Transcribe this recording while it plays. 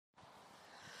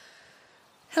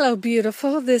Hello,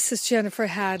 beautiful. This is Jennifer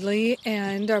Hadley,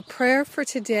 and our prayer for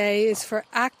today is for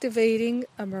activating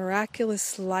a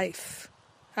miraculous life.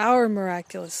 Our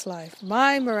miraculous life.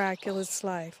 My miraculous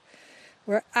life.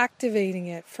 We're activating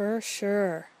it for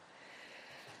sure.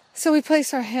 So we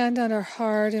place our hand on our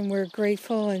heart, and we're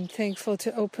grateful and thankful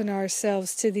to open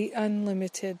ourselves to the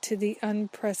unlimited, to the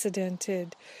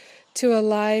unprecedented, to a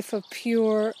life of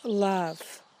pure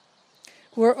love.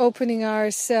 We're opening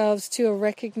ourselves to a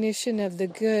recognition of the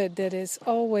good that is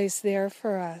always there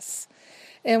for us.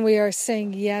 And we are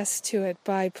saying yes to it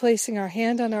by placing our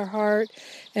hand on our heart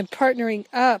and partnering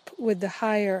up with the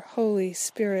higher Holy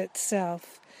Spirit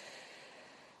self.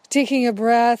 Taking a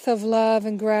breath of love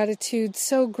and gratitude,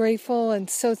 so grateful and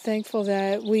so thankful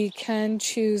that we can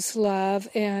choose love,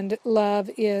 and love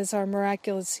is our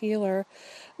miraculous healer.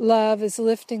 Love is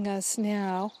lifting us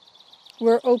now.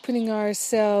 We're opening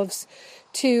ourselves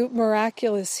to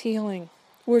miraculous healing.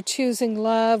 We're choosing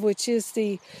love, which is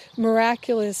the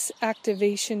miraculous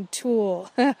activation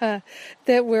tool that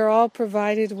we're all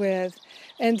provided with.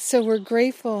 And so we're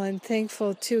grateful and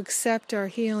thankful to accept our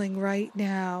healing right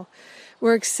now.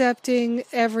 We're accepting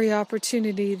every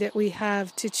opportunity that we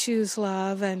have to choose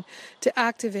love and to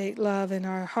activate love in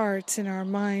our hearts, in our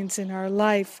minds, in our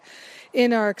life,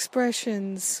 in our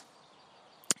expressions.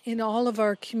 In all of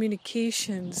our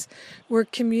communications, we're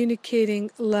communicating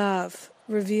love,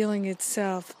 revealing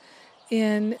itself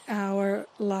in our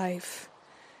life.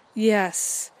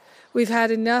 Yes, we've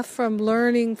had enough from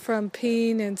learning from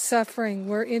pain and suffering.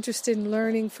 We're interested in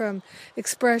learning from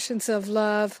expressions of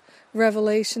love,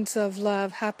 revelations of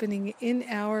love happening in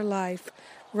our life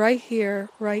right here,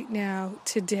 right now,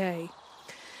 today.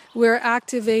 We're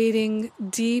activating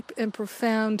deep and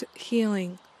profound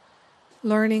healing.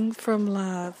 Learning from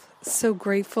love. So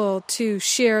grateful to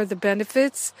share the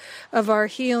benefits of our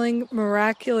healing,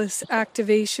 miraculous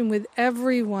activation with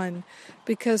everyone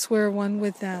because we're one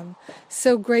with them.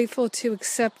 So grateful to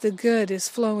accept the good is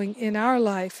flowing in our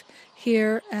life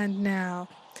here and now.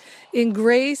 In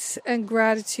grace and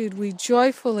gratitude, we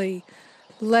joyfully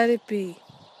let it be.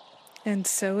 And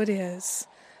so it is.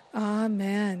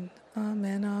 Amen.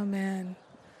 Amen. Amen.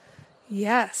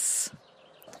 Yes.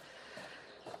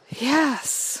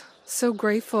 Yes, so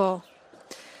grateful.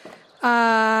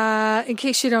 In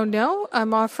case you don't know,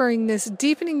 I'm offering this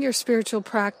Deepening Your Spiritual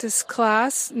Practice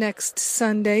class next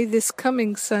Sunday, this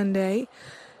coming Sunday,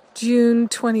 June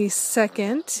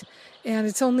 22nd, and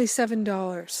it's only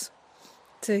 $7.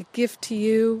 It's a gift to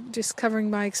you, just covering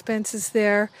my expenses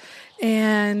there,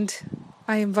 and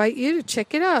I invite you to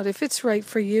check it out. If it's right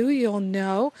for you, you'll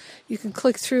know. You can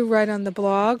click through right on the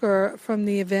blog or from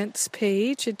the events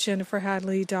page at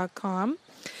jenniferhadley.com.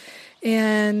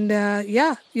 And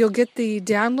you'll get the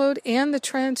download and the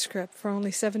transcript for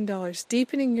only $7.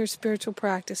 Deepening Your Spiritual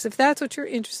Practice. If that's what you're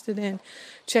interested in,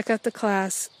 check out the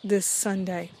class this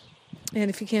Sunday. And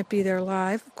if you can't be there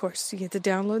live, of course, you get the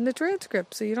download and the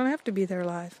transcript, so you don't have to be there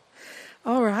live.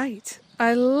 All right.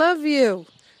 I love you.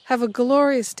 Have a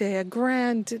glorious day, a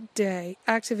grand day,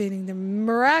 activating the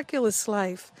miraculous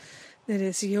life that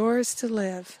is yours to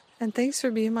live. And thanks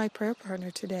for being my prayer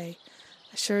partner today.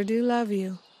 I sure do love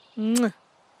you. Mwah.